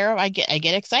a pair, I get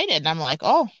excited and I'm like,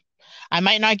 oh, I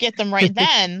might not get them right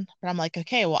then, but I'm like,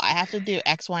 okay, well, I have to do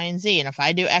X, Y, and Z. And if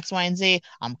I do X, Y, and Z,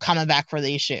 I'm coming back for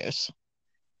these shoes.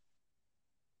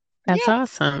 That's Yeah.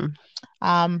 awesome.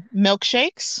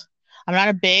 Milkshakes. I'm not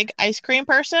a big ice cream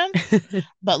person,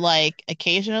 but like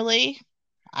occasionally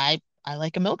I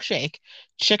like a milkshake.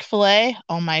 Chick-fil-A,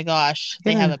 oh my gosh,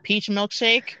 they have Yeah. a peach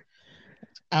milkshake,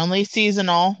 only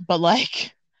seasonal, but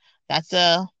like that's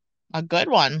a good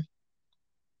one.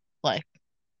 Like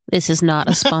This is not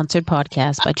a sponsored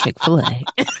podcast by Chick-fil-A.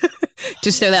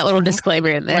 Just throw that little disclaimer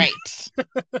in there. right.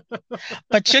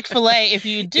 But Chick-fil-A, if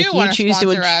you If do you want to choose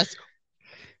to, sponsor us,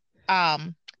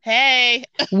 hey,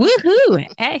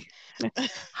 woohoo! Hey,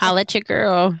 holla at your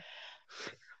girl.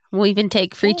 We'll even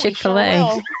take free oh, we sure Chick-fil-A.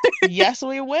 will. Yes,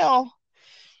 we will.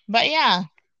 But yeah.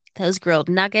 Those grilled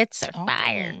nuggets are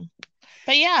fire. Oh.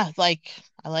 But yeah, like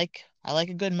I like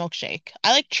a good milkshake.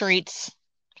 I like treats.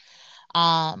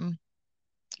 Um,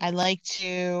 I like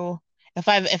to if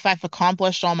I've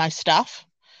accomplished all my stuff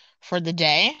for the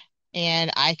day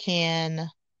and I can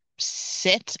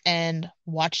sit and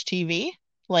watch TV,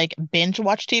 like binge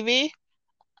watch TV,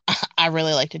 I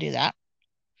really like to do that.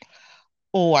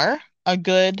 Or a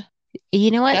good,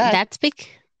 You know what? good.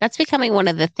 That's becoming one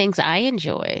of the things I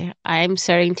enjoy. I'm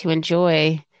starting to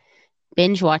enjoy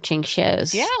binge watching Yeah,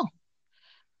 shows.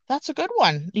 that's a good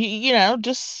one.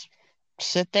 Just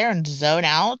sit there and zone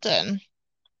out and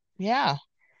yeah.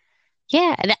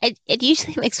 Yeah, and it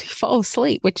usually makes me fall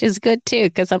asleep, which is good too,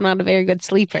 because I'm not a very good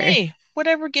sleeper. Hey,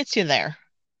 whatever gets you there.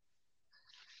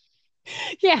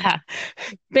 Yeah,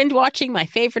 binge watching my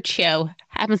favorite show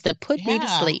happens to put me to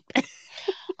Yeah. sleep.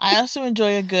 I also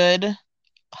enjoy a good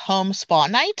home spa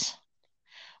night,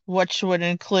 which would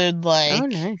include Oh, like,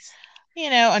 nice.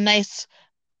 a nice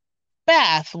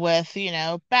bath with,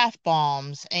 bath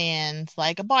bombs and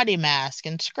like a body mask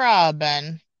and scrub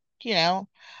and, you know,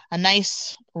 a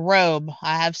nice robe.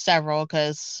 I have several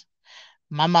because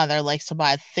my mother likes to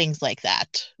buy things like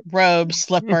that. Robes,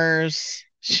 slippers.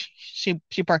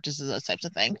 She purchases those types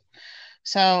of things.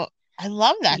 So I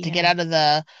love that to get Yeah.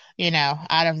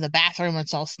 out of the bathroom.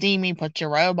 It's all steamy. Put your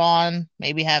robe on.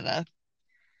 Maybe have a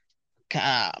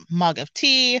mug of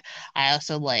tea. I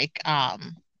also like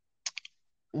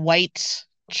white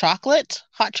chocolate,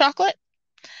 hot chocolate.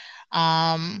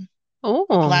 Um, Oh,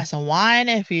 glass of wine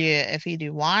if you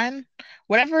do wine,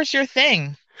 whatever's your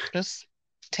thing. Just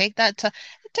take that time.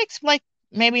 It takes like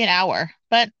maybe an hour,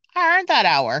 but I earned that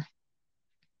hour.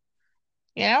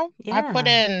 I put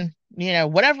yeah.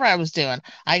 in, whatever I was doing.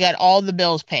 I got all the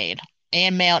bills paid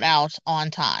and mailed out on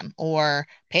time or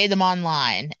paid them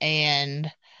online and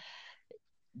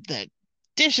the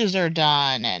dishes are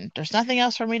done and there's nothing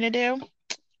else for me to do.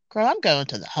 Girl, I'm going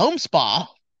to the home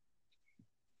spa.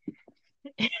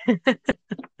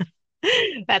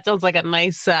 That sounds like a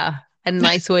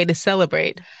nice way to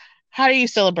celebrate. How do you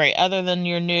celebrate other than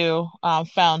your new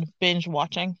found binge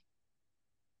watching?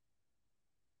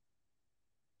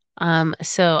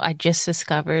 So I just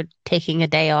discovered taking a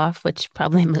day off, which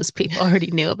probably most people already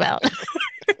knew about.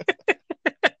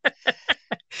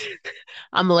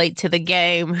 I'm late to the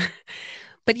game.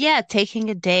 But yeah, taking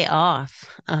a day off.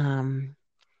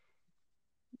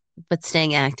 But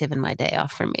staying active in my day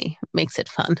off for me makes it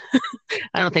fun.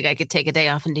 I don't think I could take a day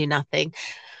off and do nothing.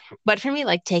 But for me,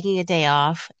 like taking a day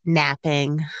off,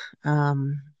 napping,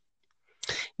 um,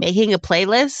 making a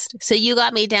playlist. So you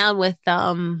got me down with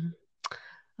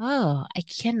oh, I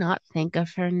cannot think of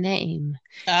her name.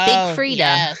 Big Oh, Frida.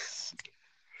 yes.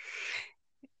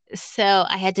 So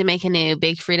I had to make a new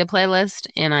Big Frida playlist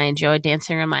and I enjoyed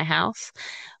dancing around my house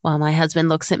while my husband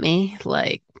looks at me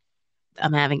like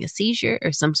I'm having a seizure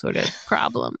or some sort of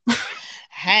problem.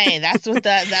 Hey, that's what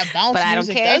that But bounce I don't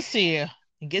music care. does to you.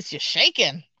 It gets you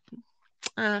shaking.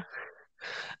 Uh,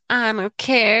 I don't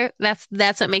care. That's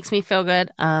what makes me feel good.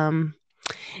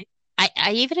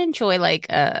 I even enjoy like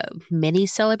mini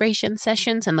celebration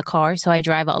sessions in the car. So I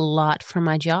drive a lot for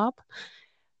my job.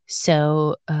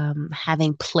 So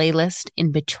having playlist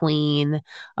in between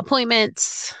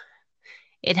appointments,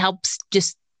 it helps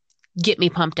just get me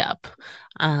pumped up.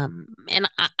 And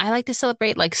I like to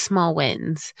celebrate like small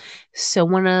wins. So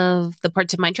one of the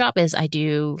parts of my job is I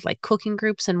do like cooking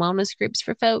groups and wellness groups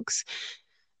for folks.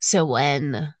 So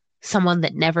when someone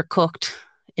that never cooked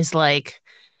is like,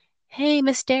 "Hey,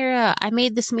 Miss Dara, I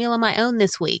made this meal on my own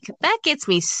this week," that gets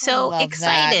me I so love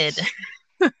excited.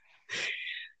 that.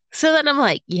 So then I'm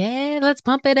like, yeah, let's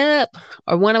pump it up.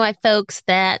 Or one of my folks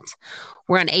that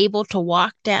were unable to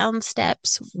walk down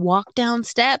steps.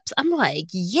 I'm like,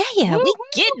 yeah, we Woo-hoo.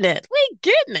 getting it. We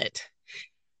getting it.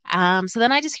 So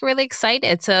then I just get really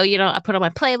excited. So, I put on my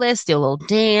playlist, do a little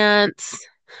dance.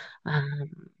 Um,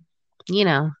 you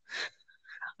know,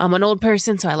 I'm an old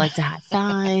person, so I like to high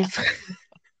five,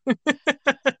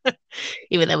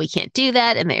 even though we can't do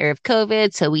that in the era of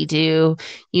COVID. So we do,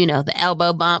 the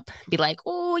elbow bump, be like,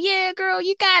 oh, yeah, girl,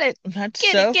 you got it. That's Get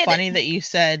it, so get it. funny that you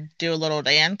said do a little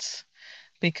dance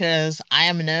because I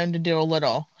am known to do a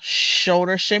little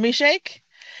shoulder shimmy shake.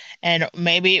 And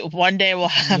maybe one day we'll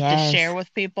have to share Yes.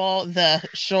 with people the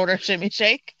shoulder shimmy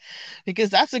shake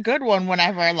because that's a good one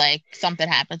whenever like something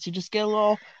happens. You just get a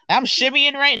little, I'm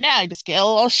shimmying right now. You just get a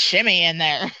little shimmy in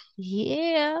there.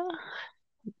 Yeah.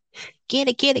 Get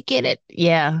it, get it, get it.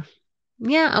 Yeah.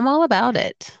 Yeah, I'm all about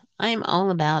it. I'm all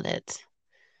about it.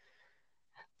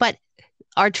 But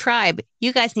our tribe,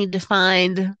 you guys need to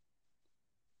find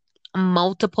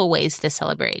multiple ways to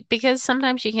celebrate because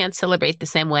sometimes you can't celebrate the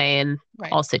same way in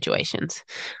Right. all situations.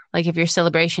 Like if your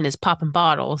celebration is popping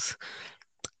bottles,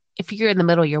 if you're in the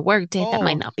middle of your work day, that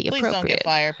might Oh, not be please don't get appropriate.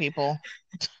 fired, people.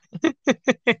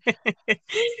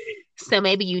 So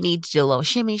maybe you need to do a little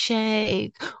shimmy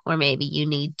shake, or maybe you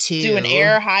need Do an to,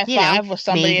 air high five with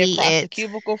somebody maybe across the it's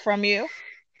cubicle from you.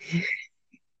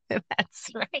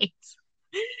 that's right.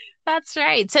 That's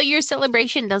right. So your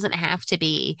celebration doesn't have to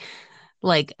be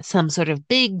like some sort of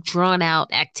big drawn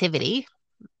out activity.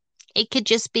 It could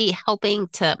just be helping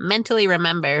to mentally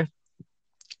remember,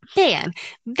 man,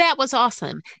 that was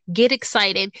awesome. Get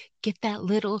excited, get that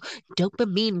little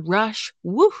dopamine rush,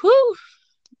 woohoo,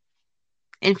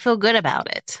 and feel good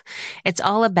about it. It's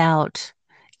all about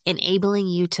enabling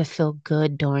you to feel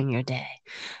good during your day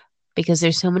because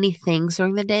there's so many things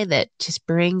during the day that just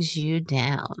brings you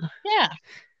down. Yeah.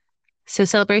 So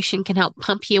celebration can help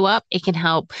pump you up. It can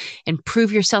help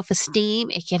improve your self-esteem.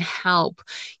 It can help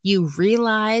you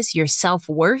realize your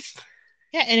self-worth.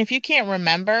 Yeah. And if you can't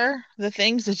remember the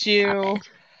things that Love you it.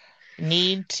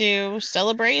 need to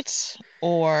celebrate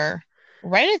or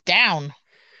write it down.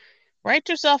 Write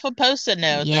yourself a post-it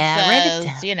note that Yeah, write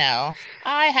it says, down.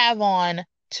 I have on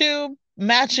two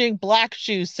matching black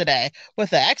shoes today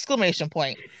with an exclamation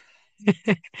point.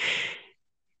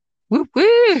 Woo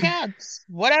woo. Yeah,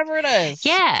 whatever it is.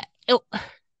 Yeah.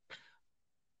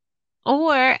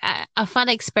 Or a fun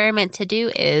experiment to do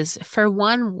is for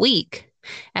 1 week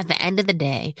at the end of the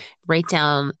day, write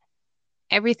down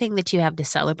everything that you have to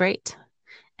celebrate.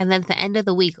 And then at the end of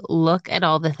the week, look at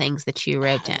all the things that you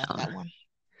wrote Ah, I love down that one.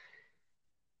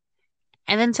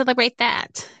 and then celebrate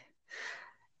that.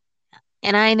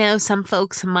 And I know some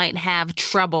folks might have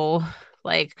trouble,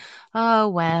 like, oh,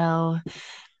 well,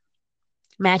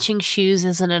 matching shoes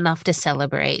isn't enough to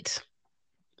celebrate.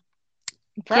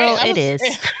 Right? Girl, I it was is.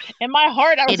 in my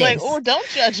heart, I was It like, is. oh, don't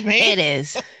judge me. It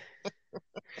is.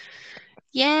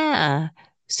 Yeah.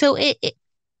 So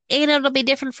it'll be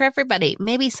different for everybody.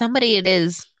 Maybe somebody it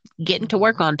is getting to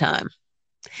work Hmm. on time.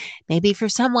 Maybe for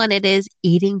someone it is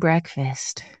eating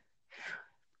breakfast.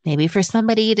 Maybe for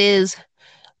somebody it is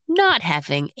not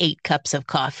having 8 cups of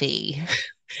coffee,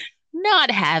 not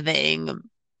having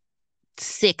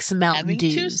 6 Mountain Having two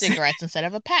Dews. cigarettes instead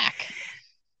of a pack.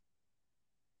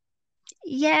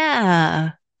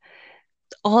 Yeah.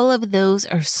 All of those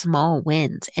are small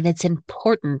wins, and it's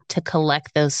important to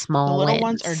collect those The small little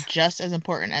ones are wins. just as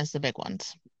important as the big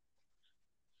ones.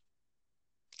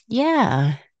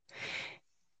 Yeah.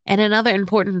 And another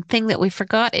important thing that we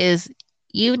forgot is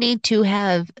you need to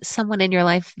have someone in your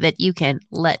life that you can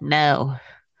let know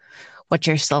what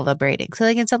you're celebrating so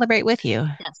they can celebrate with you.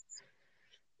 Yes.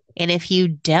 And if you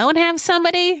don't have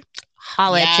somebody,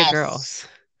 holla at your Yes. girls.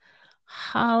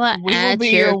 Holla We will be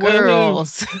at your your woohoo.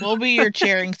 girls. We'll be your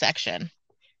cheering section.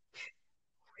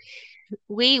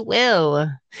 We will.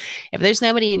 If there's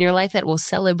nobody in your life that will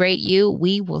celebrate you,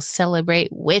 we will celebrate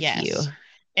with you. Yes.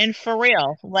 And for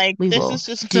real, like We this will is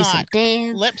just do some not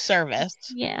dance. lip service.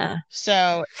 Yeah.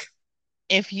 So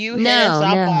if you hit us No,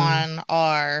 up no. on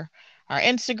our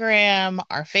Instagram,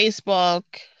 our Facebook,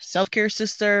 Self Care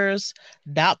Sisters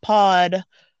 .pod,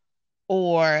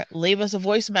 or leave us a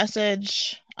voice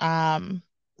message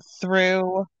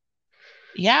through,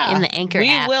 In yeah, the Anchor we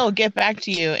app. will get back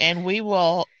to you and we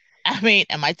will. I mean,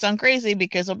 it might sound crazy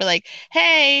because we'll be like,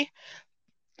 hey,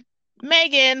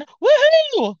 Megan,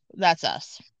 woohoo! That's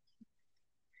us.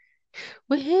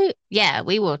 Woohoo. Yeah,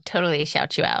 we will totally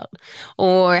shout you out.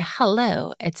 Or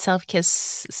hello at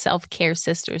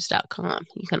selfcaresisters.com.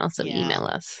 You can also Yeah. email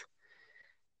us.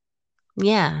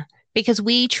 Yeah, because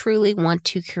we truly want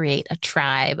to create a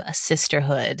tribe, a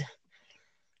sisterhood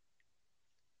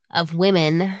of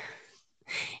women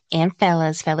and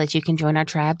fellas. Fellas, you can join our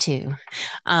tribe too.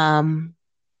 Um,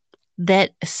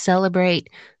 that celebrate,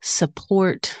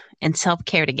 support, and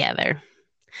self-care together.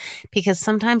 Because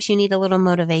sometimes you need a little Yeah.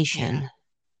 motivation.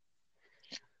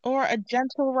 Or a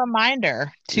gentle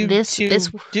reminder This,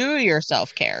 to do your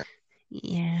self-care.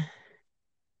 yeah,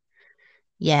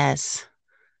 yes,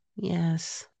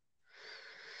 yes,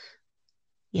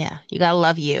 yeah. You gotta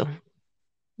love you.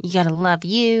 You gotta love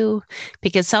you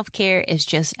because self-care is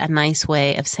just a nice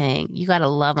way of saying you gotta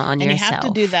love on And you have to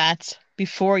do yourself. that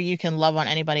before you can love on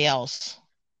anybody else.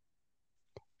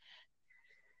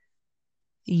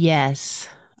 Yes,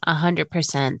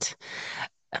 100%.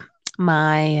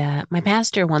 My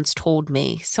pastor once told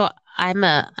me, so I'm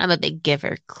a big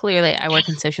giver. Clearly, I work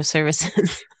in social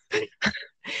services.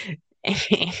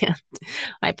 And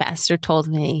my pastor told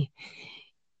me,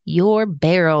 your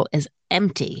barrel is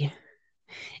empty,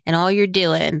 and all you're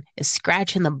doing is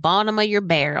scratching the bottom of your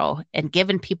barrel and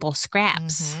giving people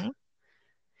scraps. Hmm.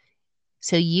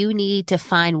 So you need to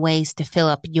find ways to fill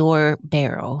up your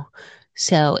barrel.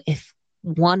 So if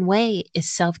one way is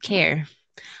self-care,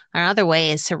 another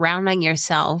way is surrounding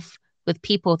yourself with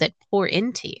people that pour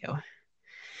into you.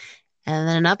 And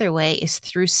then another way is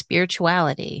through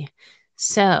spirituality.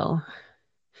 So,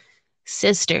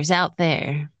 sisters out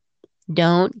there,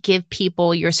 don't give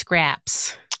people your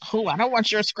scraps. Oh, I don't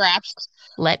want your scraps.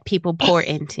 Let people pour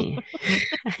into you.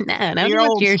 No, I don't Your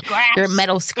want old your scraps.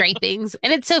 metal scrapings.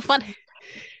 And it's so funny.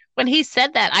 When he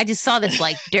said that, I just saw this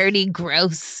like dirty,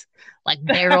 gross, like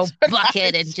That's barrel what I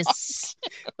bucket and saw. just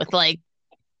with like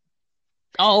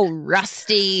all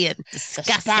rusty and The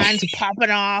disgusting. spines popping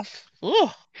off. Ooh,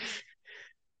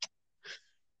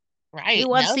 Who right.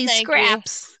 wants No, these thank you.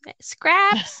 scraps?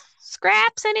 Scraps?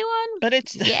 Scraps, anyone? But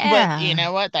it's, but you Yeah,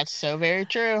 know what? That's so very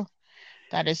true.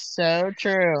 That is so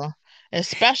true.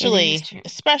 it is true.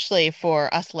 Especially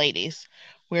for us ladies.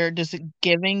 We're just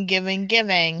giving, giving,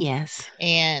 giving, Yes.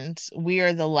 and we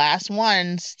are the last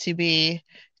ones to be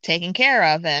taken care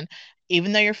of. And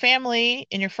even though your family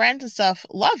and your friends and stuff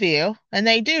love you, and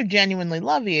they do genuinely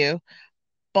love you,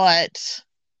 but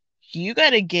you got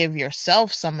to give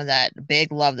yourself some of that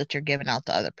big love that you're giving out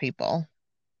to other people.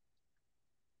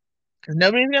 Because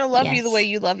nobody's going to love you the way Yes.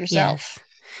 you love yourself. Yes.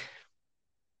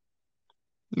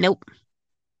 Nope.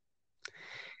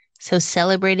 So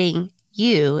celebrating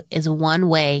you is one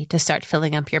way to start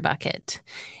filling up your bucket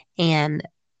and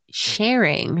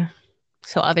sharing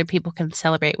so other people can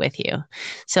celebrate with you.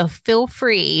 So feel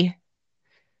free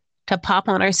to pop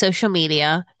on our social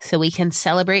media so we can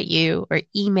celebrate you, or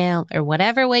email, or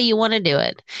whatever way you want to do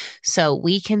it, so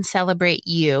we can celebrate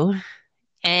you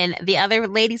and the other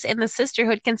ladies in the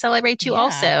sisterhood can celebrate you Yeah,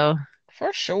 also.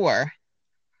 for sure.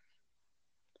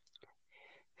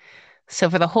 So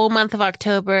for the whole month of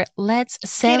October, let's Get it,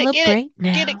 celebrate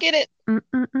get it, now. get it.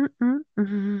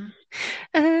 Mm-mm-mm-mm-mm.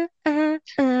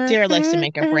 Jared likes to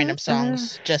make up random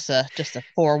songs. Just a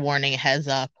forewarning, heads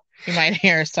up. You might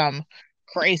hear some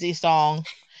crazy song.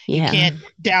 You Yeah, can't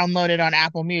download it on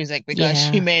Apple Music because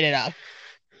she yeah. made it up.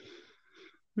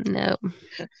 No,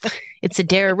 it's a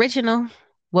Dare original.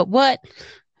 What?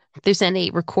 If there's any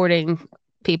recording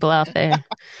people out there,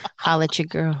 holla at your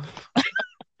girl.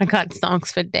 I got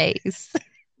songs for days.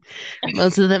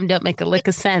 Most of them don't make a lick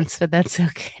of sense, but that's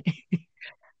okay.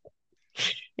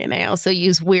 And I also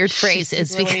use weird She's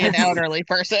phrases really an because elderly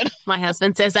person. my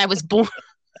husband says I was born.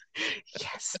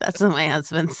 Yes, that's what my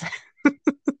husband said.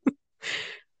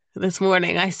 This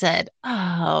morning I said,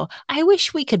 "Oh, I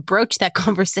wish we could broach that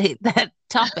conversation, that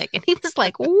topic." And he was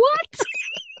like, "What?"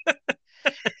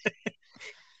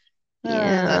 That's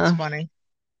Yeah, funny.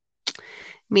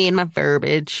 me and my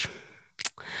verbiage.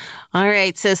 All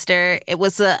right, sister. It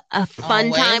was a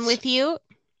fun time Always. with you.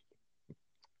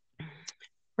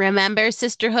 Remember,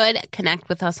 sisterhood, connect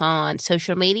with us on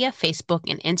social media, Facebook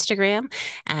and Instagram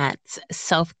at Hmm.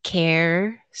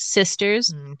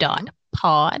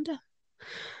 selfcaresisters.pod.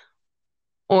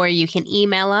 Or you can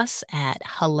email us at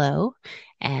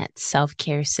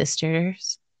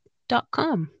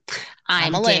hello@selfcaresisters.com. I'm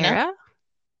I'm Elena. Dara,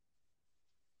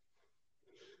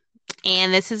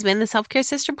 and this has been the Self Care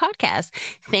Sister podcast.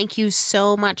 Thank you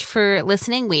so much for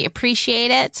listening. We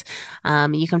appreciate it.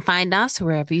 You can find us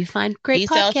wherever you find great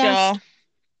Peace out, podcasts. y'all.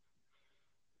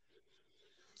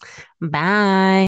 Bye.